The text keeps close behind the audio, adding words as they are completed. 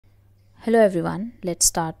Hello everyone, let's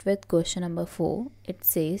start with question number 4. It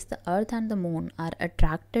says the earth and the moon are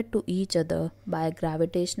attracted to each other by a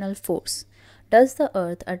gravitational force. Does the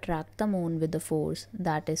earth attract the moon with the force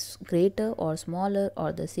that is greater or smaller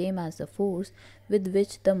or the same as the force with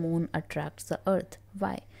which the moon attracts the earth?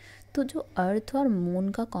 Why? तो जो अर्थ और moon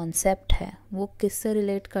का concept है वो किससे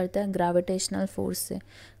relate करता है? Gravitational force से।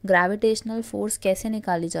 ग्रेविटेशनल फोर्स कैसे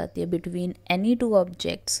निकाली जाती है बिटवीन एनी टू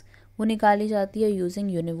ऑब्जेक्ट्स? वो निकाली जाती है using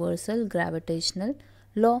universal gravitational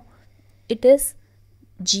law. It is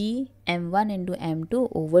G m1 into m2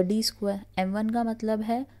 over D square. m1 का मतलब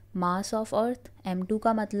है मास ऑफ अर्थ, m2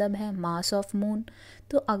 का मतलब है मास ऑफ मून।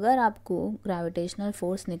 तो अगर आपको ग्रेविटेशनल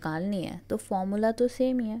फोर्स निकालनी है तो फॉर्मूला तो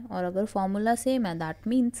सेम ही है, और अगर फॉर्मूला सेम है that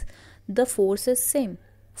means the force is same.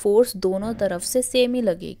 Force दोनों तरफ से सेम ही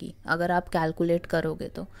लगेगी अगर आप कैलकुलेट करोगे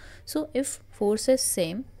तो। So if force is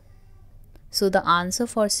same, so the answer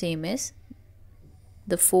for same is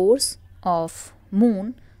the force of moon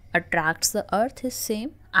attracts the earth is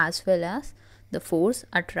same as well as the force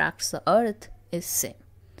attracts the earth is same.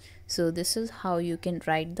 So this is how you can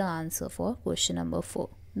write the answer for question number 4.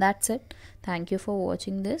 That's it. Thank you for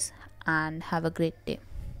watching this and have a great day.